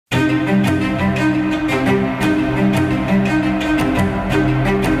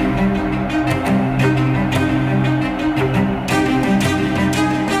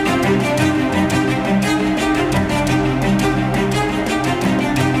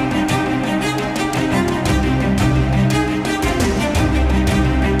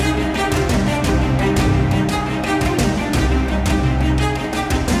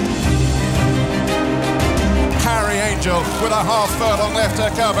With a half furlong left to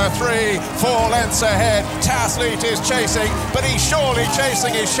cover, 3, 4 lengths ahead. Tasleet is chasing, but he's surely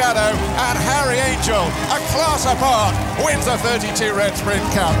chasing his shadow. And Harry Angel, a class apart, wins the 32 Red Sprint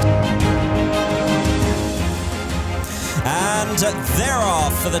Cup. And they're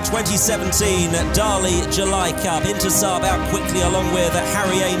off for the 2017 Dali July Cup. Intisab out quickly along with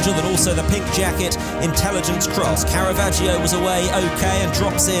Harry Angel and also the pink jacket Intelligence Cross. Caravaggio was away okay and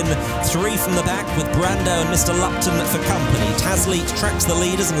drops in 3 from the back with Brando and Mr. Lupton for company. Tasleet tracks the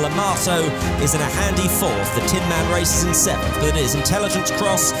leaders and Lamato is in a handy 4th. The Tin Man races in 7th, but it is Intelligence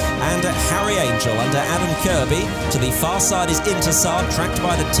Cross and Harry Angel under Adam Kirby. To the far side is Intisab, tracked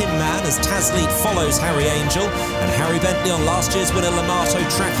by the Tin Man as Tasleet follows Harry Angel, and Harry Bentley on last year's winner Lamato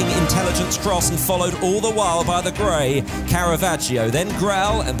tracking Intelligence Cross and followed all the while by the grey Caravaggio. Then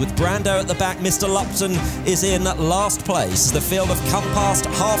Growl, and with Brando at the back, Mr. Lupton is in last place as the field have come past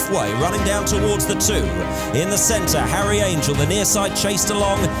halfway, running down towards the 2. In the centre, Harry Angel, the near side chased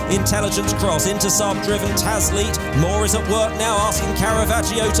along Intelligence Cross, Intisab driven Tasleet. Moore is at work now, asking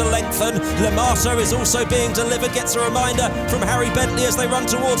Caravaggio to lengthen. Lamato is also being delivered, gets a reminder from Harry Bentley as they run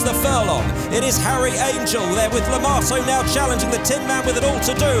towards the furlong. It is Harry Angel there with Lamato now challenging the Tin Man with it all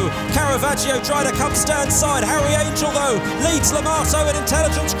to do. Caravaggio trying to come stand side. Harry Angel though leads Lamato and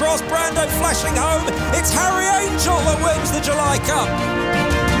Intelligence Cross. Brando flashing home. It's Harry Angel that wins the July Cup.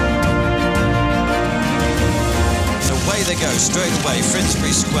 So away they go, straight away.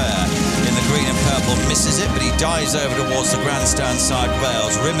 Finsbury Square in the green and purple misses it, but he dives over towards the grandstand side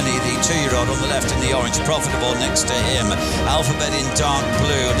rails. Rimini, the 2-year-old on the left in the orange, profitable next to him. Alphabet in dark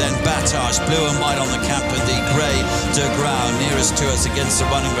blue, then Batage, blue and white on the camp, and the grey de Grau nearest to us against the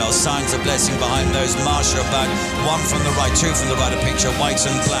running rail. Signs of blessing behind those. Marshall back, 1 from the right, 2 from the right, a picture white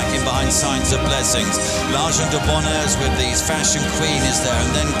and black in behind Signs of Blessings. L'Argent de Bonheurs with these Fashion Queen is there,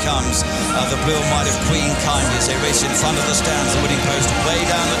 and then comes the blue and white of Queen Kindly as they race in front of the stands. The winning post way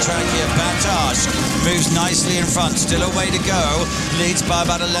down the track here. Batage moves nicely in front, still a way to go, leads by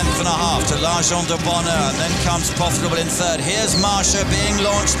about 1.5 lengths to L'Argent de Bonheur, and then comes Profitable in 3rd. Here's Marsha being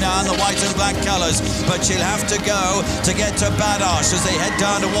launched now in the white and black colours, but she'll have to go to get to Batage as they head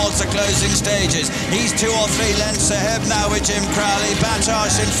down towards the closing stages. He's 2 or 3 lengths ahead now with Jim Crowley.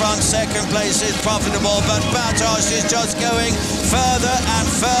 Batage in front, 2nd place is Profitable, but Batage is just going further and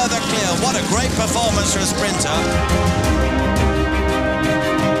further clear. What a great performance for a sprinter.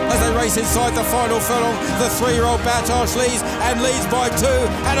 As they race inside the final furlong, the 3-year-old Batage leads by 2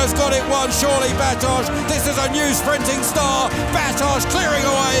 and has got it won. Surely Batage, this is a new sprinting star. Batage clearing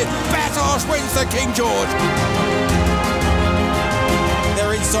away. Batage wins the King George.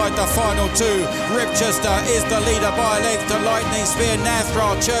 They're inside the final 2. Ribchester is the leader by a length to Lightning Spear,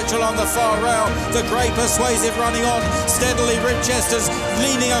 Nathra, Churchill on the far rail. The grey Persuasive running on steadily. Ribchester's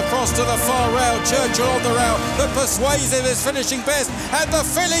leaning across to the far rail. Churchill on the rail, but Persuasive is finishing best, and the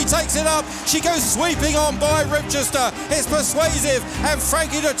filly takes it up. She goes sweeping on by Ribchester. It's Persuasive, and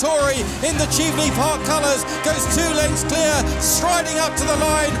Frankie Dettori in the Cheveley Park colours goes 2 lengths clear, striding up to the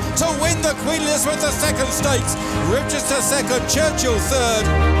line to win the Queen Elizabeth the 2nd stakes. Ribchester 2nd, Churchill 3rd.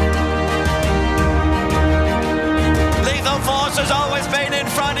 Lethal Force has always been in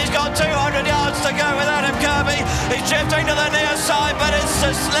front. He's got 200 yards to go with Adam Kirby. He's shifting to the near side, but it's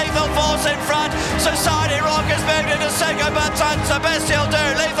just Lethal Force in front. Society Rock has moved into 2nd, but that's the best he'll do.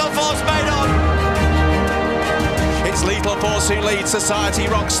 Lethal Force made on. It's Lethal Force who leads. Society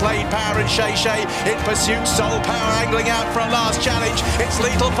Rock, Slade Power and Shay Shay in pursuit. Soul Power angling out for a last challenge. It's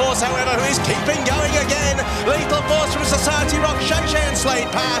Lethal Force, however, who is keeping going again. Lethal Force from Society Rock, Shay Shay and Slade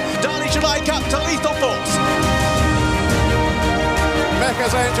Power. Dali July Cup to Lethal Force.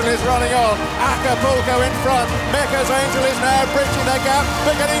 Mecca's Angel is running on. Acapulco in front. Mecca's Angel is now bridging the gap,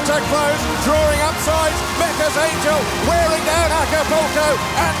 beginning to close, drawing up sides. Mecca's Angel wearing down Acapulco,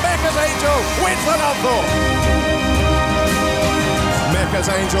 and Mecca's Angel wins the Nunthorpe. Mecca's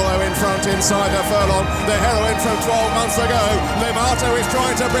Angel though in front inside the furlong. The heroine from 12 months ago. Lamato is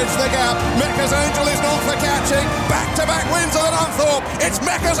trying to bridge the gap. Mecca's Angel is not for catching. Back-to-back wins of the Nunthorpe. It's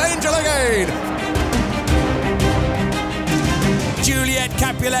Mecca's Angel again. Juliet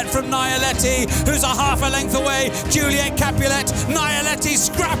Capulet from Nialetti, who's a half a length away. Juliet Capulet, Nialetti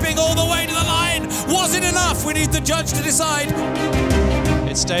scrapping all the way to the line. Was it enough? We need the judge to decide.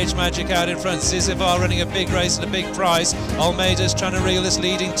 It's Stage Magic out in front. Zizivar running a big race and a big prize. Almeida's trying to reel this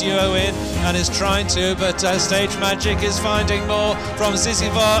leading duo in and is trying to, but Stage Magic is finding more from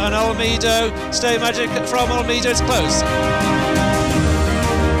Zizivar and Almeida. Stage Magic from Almeida, it's close.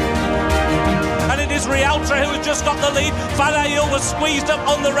 Rialtra, who has just got the lead. Valail was squeezed up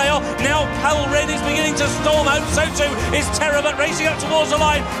on the rail. Now Palred is beginning to storm out. So too is Terra, but racing up towards the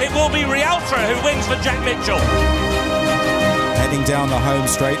line. It will be Rialtra who wins for Jack Mitchell. Heading down the home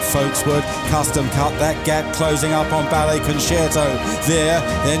straight, Folkeswood, Custom Cut, that gap closing up on Ballet Concerto there,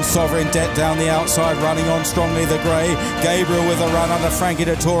 then Sovereign Debt down the outside, running on strongly the grey, Gabriel with a run under Frankie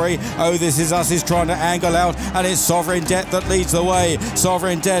Dettori. Oh, This Is Us is trying to angle out, and it's Sovereign Debt that leads the way.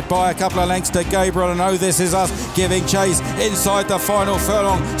 Sovereign Debt by a couple of lengths to Gabriel, and Oh, This Is Us giving chase inside the final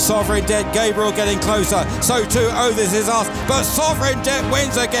furlong. Sovereign Debt, Gabriel getting closer, so too Oh, This Is Us, but Sovereign Debt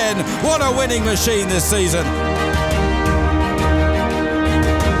wins again. What a winning machine this season.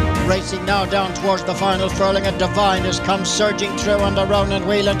 Racing now down towards the final furlong, and Divine has come surging through under Ronan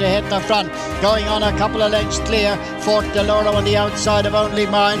Whelan to hit the front, going on a couple of lengths clear. Fort Deloro on the outside of Only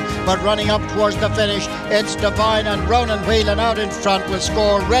Mine, but running up towards the finish, it's Divine, and Ronan Whelan out in front will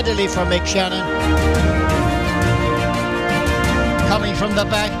score readily for Mick Shannon. Coming from the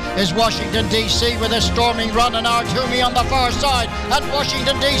back is Washington DC with a storming run, and Artumi on the far side, and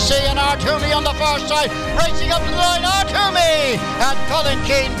Washington DC and Artumi on the far side, racing up to the line, Artumi! And Colin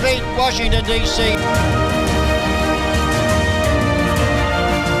Keane beat Washington DC.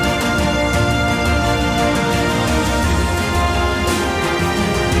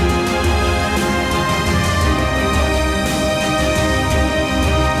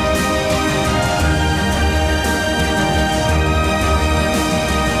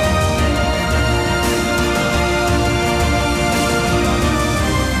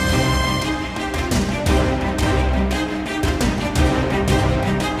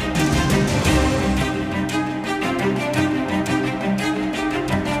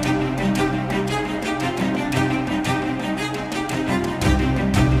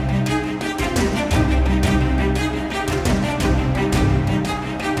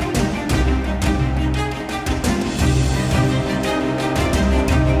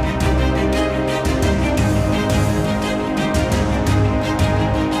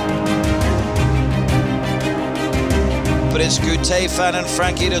 It's GUTAFIAN and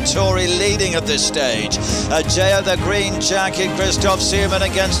Frankie Dettori leading at this stage. Jaya, the green jacket, Christoph Seaman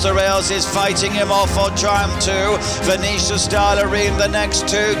against the rails, is fighting him off for Triumph 2. Venetia Stylerine the next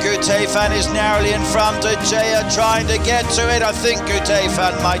two. GUTAFIAN is narrowly in front of Jaya, trying to get to it. I think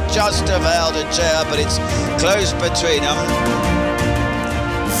GUTAFIAN might just have held it, Jaya, but it's close between them.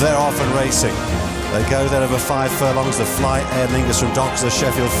 They're off and racing. They go then over 5 furlongs. The Fly Air Lingus from Docks of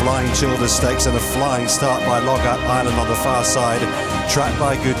Sheffield, Flying Childers Stakes, and a flying start by Logout Island on the far side. Tracked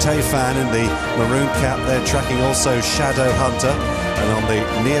by GUTAFIAN in the maroon cap. They're tracking also Shadow Hunter. And on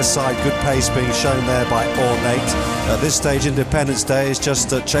the near side, good pace being shown there by Ornate. At this stage, Independence Day is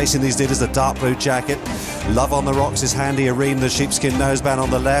just chasing these leaders. The dark blue jacket. Love on the Rocks is Handy Arene, the sheepskin noseband on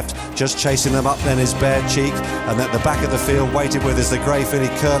the left. Just chasing them up then is Bare Cheek. And at the back of the field, waited with is the Grey Filly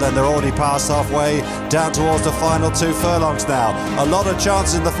Curler, and they're already past halfway, down towards the final 2 furlongs now. A lot of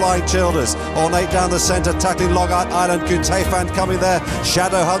chances in the Flying Childers. Ornate down the centre, tackling Logout Island. GUTAFIAN coming there.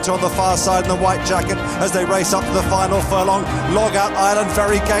 Shadow Hunter on the far side in the white jacket as they race up to the final furlong. Logout Island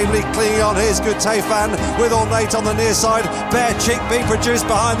very gamely clinging on his. GUTAFIAN with Ornate on the near side. Bare Cheek being produced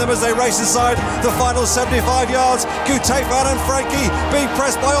behind them as they race inside the final 75 yards. GUTAFIAN and Frankie being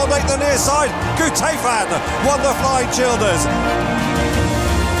pressed by Ornate the near side. GUTAFIAN won the Flying Childers.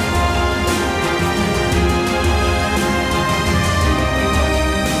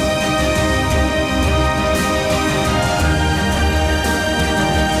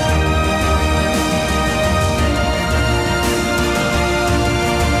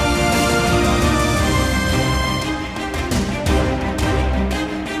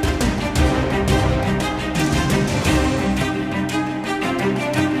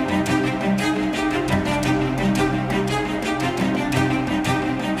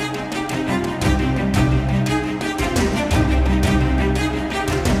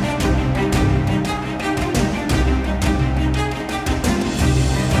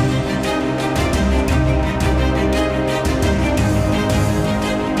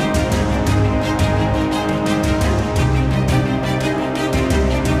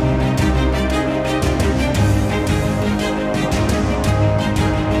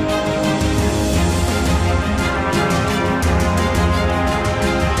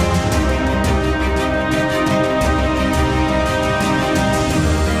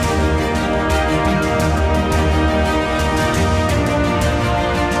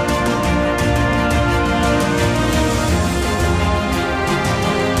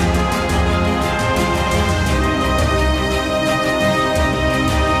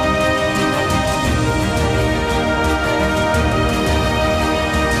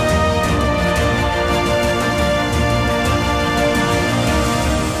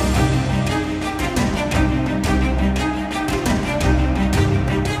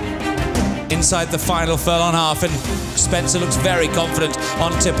 inside the final furlong half, and Spencer looks very confident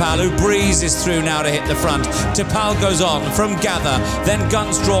on Tipal, who breezes through now to hit the front. Tipal goes on from Gather, then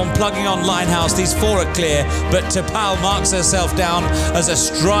Guns Drawn plugging on Linehouse. These four are clear, but Tipal marks herself down as a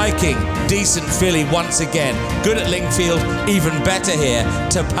striking, decent filly once again. Good at Lingfield, even better here.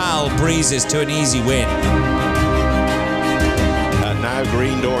 Tipal breezes to an easy win. Now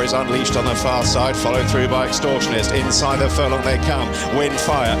Green Door is unleashed on the far side, followed through by Extortionist. Inside the furlong they come. Wind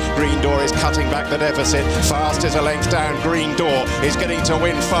Fire. Green Door is cutting back the deficit. Fast is a length down. Green Door is getting to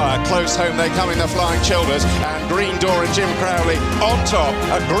Wind Fire. Close home they come in the Flying Childers. And Green Door and Jim Crowley on top.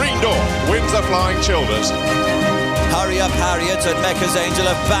 And Green Door wins the Flying Childers. Hurry Up Harriet and Mecca's Angel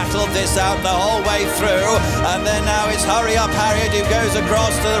have battled this out the whole way through, and then now it's Hurry Up Harriet who goes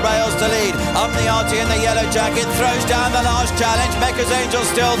across to the rails to lead. Artie in the yellow jacket throws down the last challenge. Mecca's Angel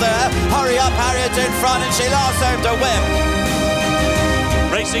still there. Hurry Up Harriet in front, and she lasts home to win.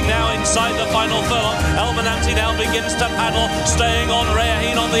 Racing now inside the final furlong. Elmananti now begins to paddle, staying on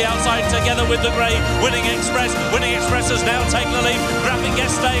Rayaheen on the outside together with the grey. Winning Express. Winning Express has now taken the lead. Graphic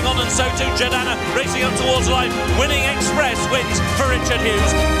Guest staying on, and so too Jordana racing up towards the line. Winning Express wins for Richard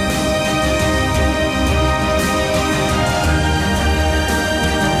Hughes.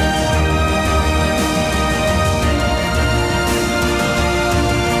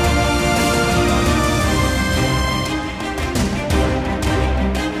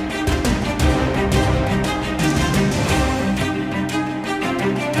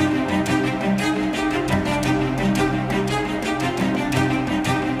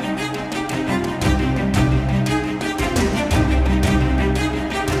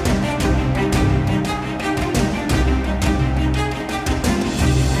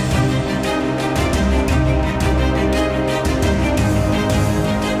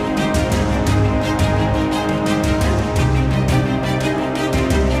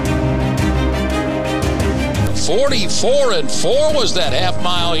 .44 was that half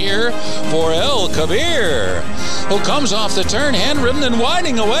mile here for El Kabir, who comes off the turn, hand-ridden and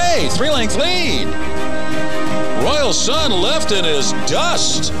winding away. 3-length lead. Royal Sun left in his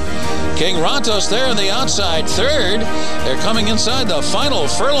dust. King Rontos there on the outside third. They're coming inside the final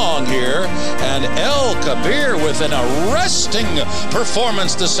furlong here, and El Kabir with an arresting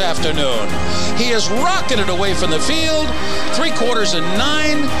performance this afternoon. He has rocketed away from the field, 3/4 in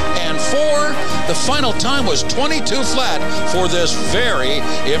 9 and 4. The final time was 22 flat for this very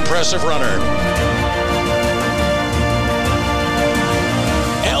impressive runner.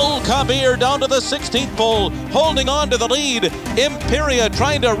 KABEIR down to the 16th pole, holding on to the lead. Imperia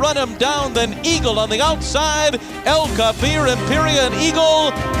trying to run him down, then Eagle on the outside. El Kabir, Imperia, and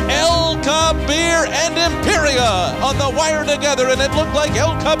Eagle. El Kabir and Imperia on the wire together, and it looked like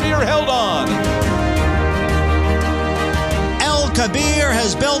El Kabir held on. El Kabir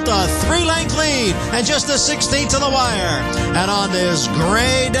has built a 3-length lead and just the 16th of the wire. And on this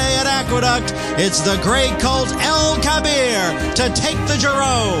gray day at Aqueduct, it's the gray colt El Kabir to take the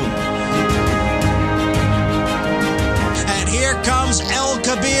Jerome. And here comes El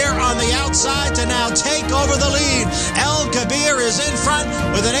Kabir on the outside to now take over the lead. El Kabir is in front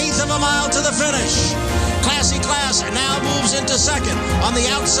with 1/8 of a mile to the finish. Classy Class now moves into second. On the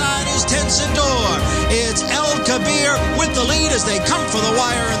outside is Tensindor. It's El Kabir with the lead as they come for the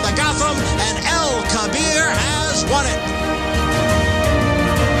wire in the Gotham, and El Kabir has won it.